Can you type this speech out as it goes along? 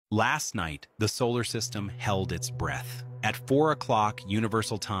Last night, the solar system held its breath. At 4 o'clock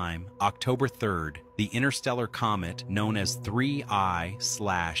Universal Time, October 3rd, the interstellar comet known as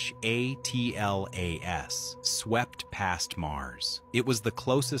 3I/ATLAS swept past Mars. It was the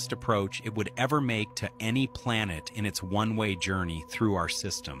closest approach it would ever make to any planet in its one-way journey through our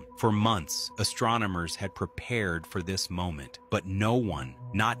system. For months, astronomers had prepared for this moment, but no one,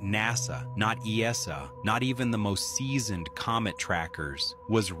 not NASA, not ESA, not even the most seasoned comet trackers,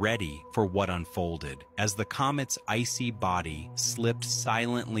 was ready for what unfolded. As the comet's icy body slipped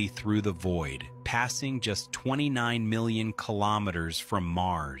silently through the void, passing just 29 million kilometers from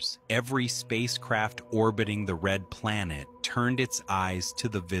Mars, every spacecraft orbiting the red planet turned its eyes to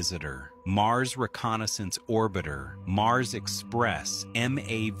the visitor. Mars Reconnaissance Orbiter, Mars Express,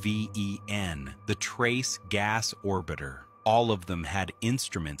 MAVEN, the Trace Gas Orbiter. All of them had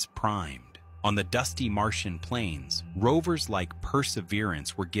instruments primed. On the dusty Martian plains, rovers like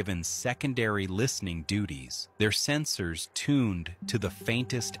Perseverance were given secondary listening duties, their sensors tuned to the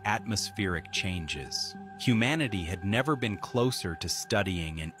faintest atmospheric changes. Humanity had never been closer to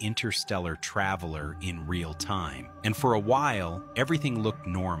studying an interstellar traveler in real time, and for a while, everything looked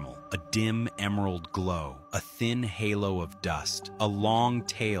normal. A dim emerald glow, a thin halo of dust, a long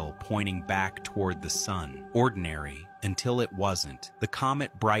tail pointing back toward the sun. Ordinary, until it wasn't. The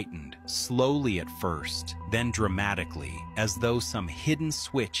comet brightened, slowly at first, then dramatically, as though some hidden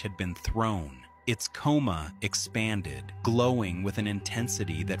switch had been thrown. Its coma expanded, glowing with an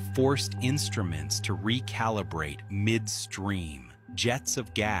intensity that forced instruments to recalibrate midstream. Jets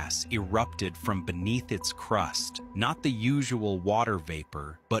of gas erupted from beneath its crust, not the usual water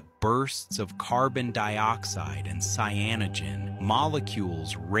vapor, but bursts of carbon dioxide and cyanogen,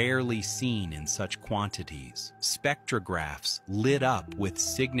 molecules rarely seen in such quantities. Spectrographs lit up with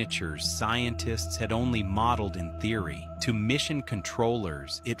signatures scientists had only modeled in theory. To mission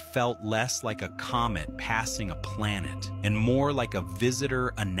controllers, it felt less like a comet passing a planet, and more like a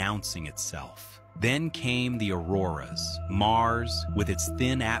visitor announcing itself. Then came the auroras. Mars, with its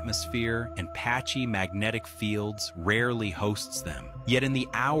thin atmosphere and patchy magnetic fields, rarely hosts them. Yet in the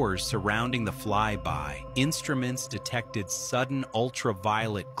hours surrounding the flyby, instruments detected sudden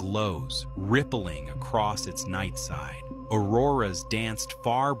ultraviolet glows rippling across its night side. Auroras danced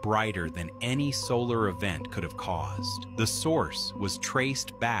far brighter than any solar event could have caused. The source was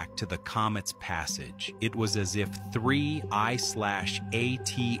traced back to the comet's passage. It was as if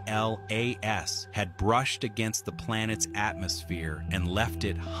 3I/ATLAS had brushed against the planet's atmosphere and left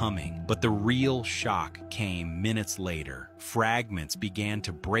it humming. But the real shock came minutes later. Fragments began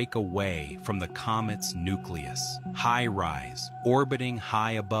to break away from the comet's nucleus. High-rise, orbiting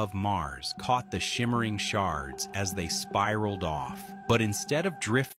high above Mars, caught the shimmering shards as they spiraled off. But instead of drifting